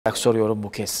soruyorum bu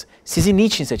kez. Sizi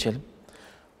niçin seçelim?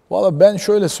 Valla ben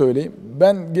şöyle söyleyeyim.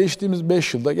 Ben geçtiğimiz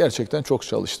 5 yılda gerçekten çok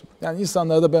çalıştım. Yani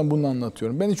insanlara da ben bunu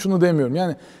anlatıyorum. Ben hiç şunu demiyorum.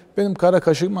 Yani benim kara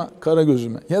kaşıma, kara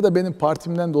gözüme ya da benim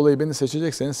partimden dolayı beni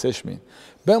seçecekseniz seçmeyin.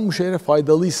 Ben bu şehre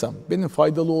faydalıysam, benim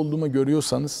faydalı olduğumu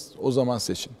görüyorsanız o zaman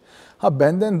seçin. Ha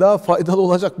benden daha faydalı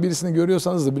olacak birisini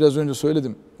görüyorsanız da biraz önce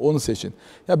söyledim, onu seçin.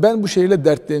 Ya ben bu şehirle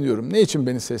dertleniyorum. Ne için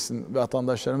beni seçsin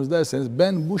vatandaşlarımız derseniz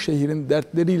ben bu şehrin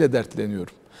dertleriyle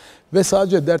dertleniyorum. Ve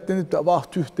sadece dertlenip de vah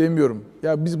tüh demiyorum.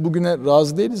 Ya biz bugüne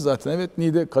razı değiliz zaten. Evet,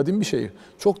 Niğde kadim bir şehir.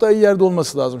 Çok daha iyi yerde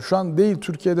olması lazım. Şu an değil,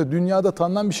 Türkiye'de, dünyada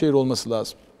tanınan bir şehir olması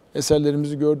lazım.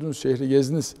 Eserlerimizi gördünüz, şehri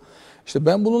gezdiniz. İşte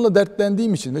ben bununla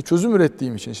dertlendiğim için ve çözüm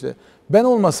ürettiğim için işte ben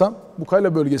olmasam bu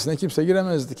Kale bölgesine kimse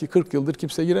giremezdi ki 40 yıldır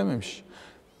kimse girememiş.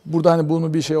 Burada hani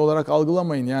bunu bir şey olarak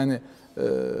algılamayın yani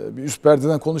bir üst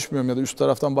perdeden konuşmuyorum ya da üst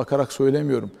taraftan bakarak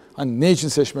söylemiyorum. Hani ne için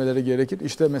seçmeleri gerekir?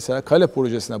 İşte mesela Kale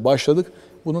projesine başladık.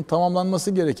 Bunun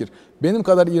tamamlanması gerekir. Benim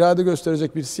kadar irade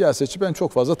gösterecek bir siyasetçi ben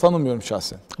çok fazla tanımıyorum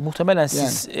şahsen. Muhtemelen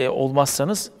siz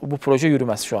olmazsanız bu proje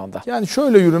yürümez şu anda. Yani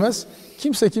şöyle yürümez.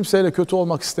 Kimse kimseyle kötü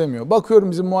olmak istemiyor.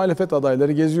 Bakıyorum bizim muhalefet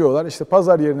adayları geziyorlar. İşte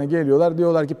pazar yerine geliyorlar.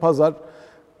 Diyorlar ki pazar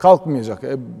kalkmayacak.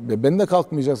 Ben de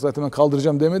kalkmayacak zaten, ben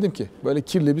kaldıracağım demedim ki. Böyle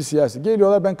kirli bir siyasi.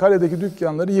 Geliyorlar, ben kaledeki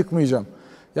dükkanları yıkmayacağım.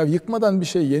 Ya yıkmadan bir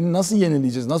şey nasıl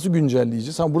yenileyeceğiz, nasıl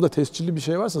güncelleyeceğiz? Ama burada tescilli bir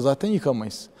şey varsa zaten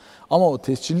yıkamayız. Ama o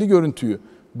tescilli görüntüyü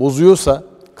bozuyorsa,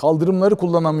 kaldırımları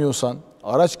kullanamıyorsan,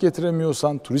 araç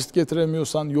getiremiyorsan, turist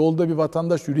getiremiyorsan, yolda bir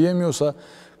vatandaş yürüyemiyorsa,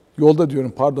 yolda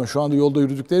diyorum pardon şu anda yolda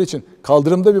yürüdükleri için,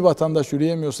 kaldırımda bir vatandaş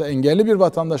yürüyemiyorsa, engelli bir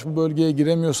vatandaş bu bölgeye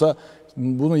giremiyorsa,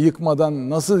 bunu yıkmadan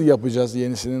nasıl yapacağız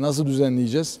yenisini, nasıl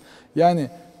düzenleyeceğiz? Yani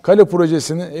Kale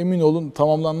projesini emin olun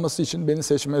tamamlanması için beni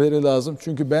seçmeleri lazım.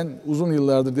 Çünkü ben uzun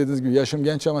yıllardır dediğiniz gibi yaşım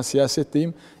genç ama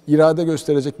siyasetteyim. İrade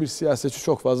gösterecek bir siyasetçi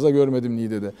çok fazla görmedim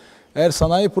Niğde'de. Eğer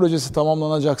sanayi projesi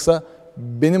tamamlanacaksa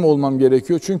benim olmam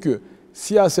gerekiyor. Çünkü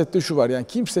siyasette şu var, yani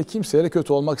kimse kimseyle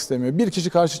kötü olmak istemiyor. Bir kişi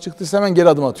karşı çıktıysa hemen geri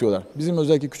adım atıyorlar. Bizim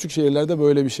özellikle küçük şehirlerde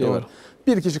böyle bir şey var.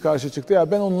 Bir kişi karşı çıktı,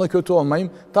 ya ben onunla kötü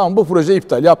olmayayım. Tamam, bu proje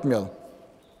iptal, yapmayalım.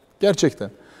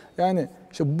 Gerçekten. Yani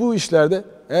işte bu işlerde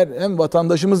eğer hem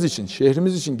vatandaşımız için,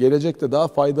 şehrimiz için gelecekte daha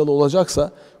faydalı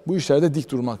olacaksa bu işlerde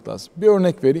dik durmak lazım. Bir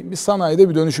örnek vereyim. Biz sanayide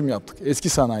bir dönüşüm yaptık. Eski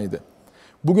sanayide.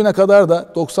 Bugüne kadar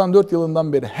da 94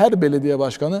 yılından beri her belediye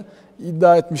başkanı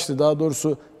iddia etmişti. Daha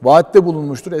doğrusu vaatte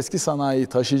bulunmuştur. Eski sanayiyi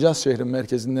taşıyacağız şehrin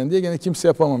merkezinden diye, gene kimse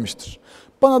yapamamıştır.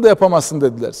 Bana da yapamazsın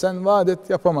dediler. Sen vaat et,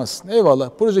 yapamazsın. Eyvallah,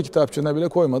 proje kitapçığına bile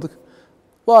koymadık.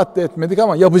 Vaat de etmedik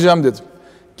ama yapacağım dedim.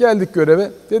 Geldik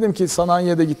göreve. Dedim ki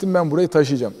sanayiye de gittim, ben burayı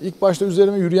taşıyacağım. İlk başta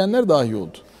üzerime yürüyenler dahi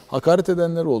oldu. Hakaret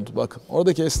edenler oldu. Bakın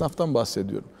oradaki esnaftan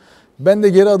bahsediyorum. Ben de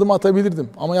geri adım atabilirdim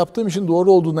ama yaptığım işin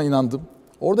doğru olduğuna inandım.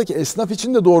 Oradaki esnaf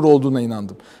için de doğru olduğuna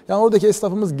inandım. Yani oradaki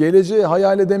esnafımız geleceği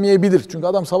hayal edemeyebilir. Çünkü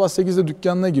adam sabah 8'de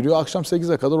dükkanına giriyor, akşam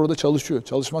 8'e kadar orada çalışıyor.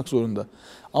 Çalışmak zorunda.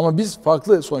 Ama biz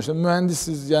farklı, sonuçta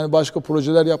mühendisiz, yani başka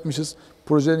projeler yapmışız.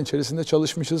 Projelerin içerisinde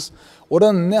çalışmışız.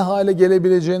 Oranın ne hale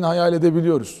gelebileceğini hayal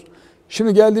edebiliyoruz.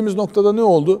 Şimdi geldiğimiz noktada ne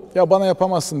oldu? Ya bana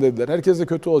yapamazsın dediler. Herkese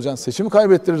kötü olacaksın. Seçimi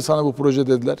kaybettirir sana bu proje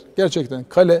dediler. Gerçekten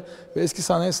Kale ve eski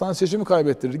sanayi sana seçimi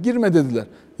kaybettirir. Girme dediler.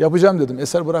 Yapacağım dedim.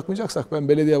 Eser bırakmayacaksak ben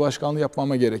belediye başkanlığı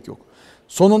yapmama gerek yok.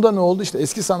 Sonunda ne oldu? İşte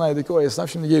eski sanayideki o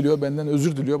esnaf şimdi geliyor, benden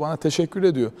özür diliyor, bana teşekkür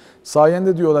ediyor.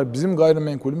 Sayende diyorlar bizim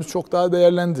gayrimenkulümüz çok daha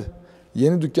değerlendi.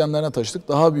 Yeni dükkanlarına taşıdık,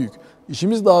 daha büyük.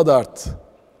 İşimiz daha da arttı.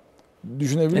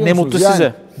 Düşünebiliyor musunuz? Ne mutlu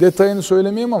size. Detayını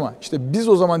söylemeyeyim ama işte biz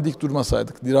o zaman dik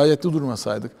durmasaydık, dirayetli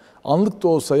durmasaydık, anlık da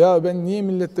olsa ya ben niye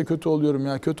millette kötü oluyorum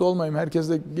ya, kötü olmayayım,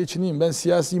 herkesle geçineyim, ben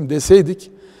siyasiyim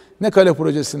deseydik, ne Kale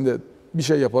projesinde bir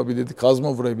şey yapabilirdik,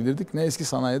 kazma vurabilirdik, ne eski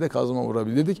sanayide kazma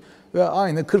vurabilirdik ve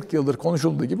aynı 40 yıldır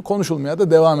konuşulduğu gibi konuşulmaya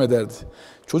da devam ederdi.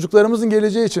 Çocuklarımızın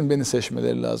geleceği için beni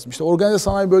seçmeleri lazım. İşte organize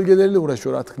sanayi bölgeleriyle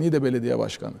uğraşıyor artık Niğde Belediye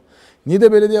Başkanı.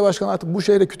 Niğde Belediye Başkanı artık bu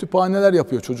şehre kütüphaneler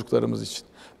yapıyor çocuklarımız için.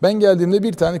 Ben geldiğimde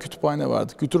bir tane kütüphane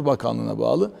vardı, Kültür Bakanlığı'na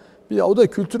bağlı. O da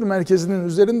kültür merkezinin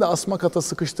üzerinde asma kata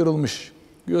sıkıştırılmış,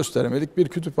 gösteremelik bir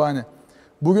kütüphane.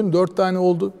 Bugün 4 tane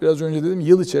oldu, biraz önce dedim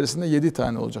yıl içerisinde 7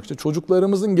 tane olacak. İşte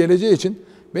çocuklarımızın geleceği için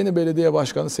beni belediye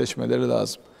başkanı seçmeleri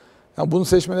lazım. Yani bunu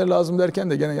seçmeleri lazım derken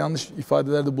de gene yanlış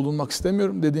ifadelerde bulunmak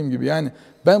istemiyorum. Dediğim gibi yani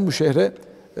ben bu şehre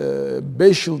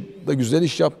 5 yılda güzel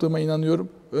iş yaptığıma inanıyorum.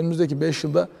 Önümüzdeki 5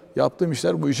 yılda yaptığım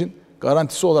işler bu işin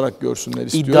garantisi olarak görsünler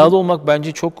istiyorum. İddialı olmak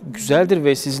bence çok güzeldir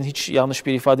ve sizin hiç yanlış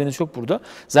bir ifadeniz yok burada.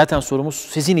 Zaten sorumuz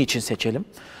sizi niçin seçelim?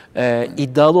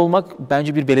 İddialı olmak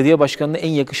bence bir belediye başkanına en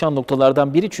yakışan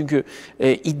noktalardan biri. Çünkü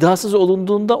iddiasız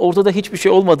olunduğunda ortada hiçbir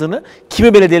şey olmadığını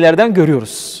kimi belediyelerden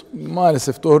görüyoruz.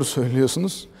 Maalesef doğru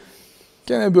söylüyorsunuz.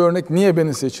 Gene bir örnek, niye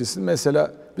beni seçilsin?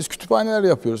 Mesela biz kütüphaneler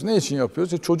yapıyoruz. Ne için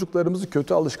yapıyoruz? Çocuklarımızı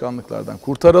kötü alışkanlıklardan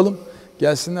kurtaralım.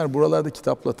 Gelsinler buralarda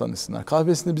kitapla tanışsınlar.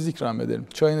 Kahvesini biz ikram edelim,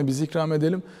 çayını biz ikram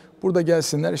edelim. Burada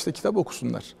gelsinler işte kitap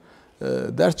okusunlar,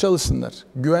 ders çalışsınlar,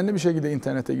 güvenli bir şekilde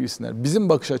internete girsinler. Bizim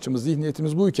bakış açımız,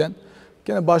 zihniyetimiz buyken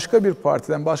gene başka bir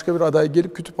partiden başka bir aday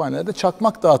gelip kütüphanelerde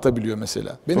çakmak dağıtabiliyor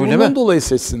mesela. Benim bundan dolayı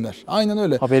seçsinler. Aynen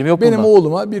öyle. Haberim yok Benim bundan.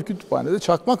 oğluma bir kütüphanede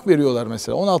çakmak veriyorlar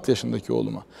mesela 16 yaşındaki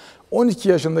oğluma. 12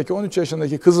 yaşındaki, 13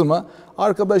 yaşındaki kızıma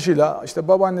arkadaşıyla işte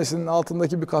babaannesinin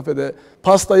altındaki bir kafede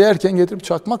pasta yerken getirip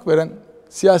çakmak veren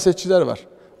siyasetçiler var.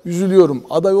 Üzülüyorum.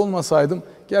 Aday olmasaydım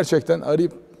gerçekten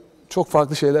arayıp çok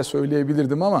farklı şeyler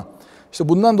söyleyebilirdim ama işte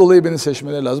bundan dolayı beni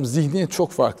seçmeleri lazım. Zihniyet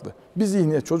çok farklı. Bir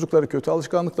zihniyet çocukları kötü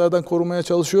alışkanlıklardan korumaya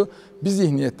çalışıyor. Bir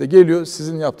zihniyet de geliyor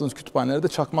sizin yaptığınız kütüphanelerde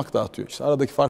çakmak dağıtıyor. İşte aradaki fark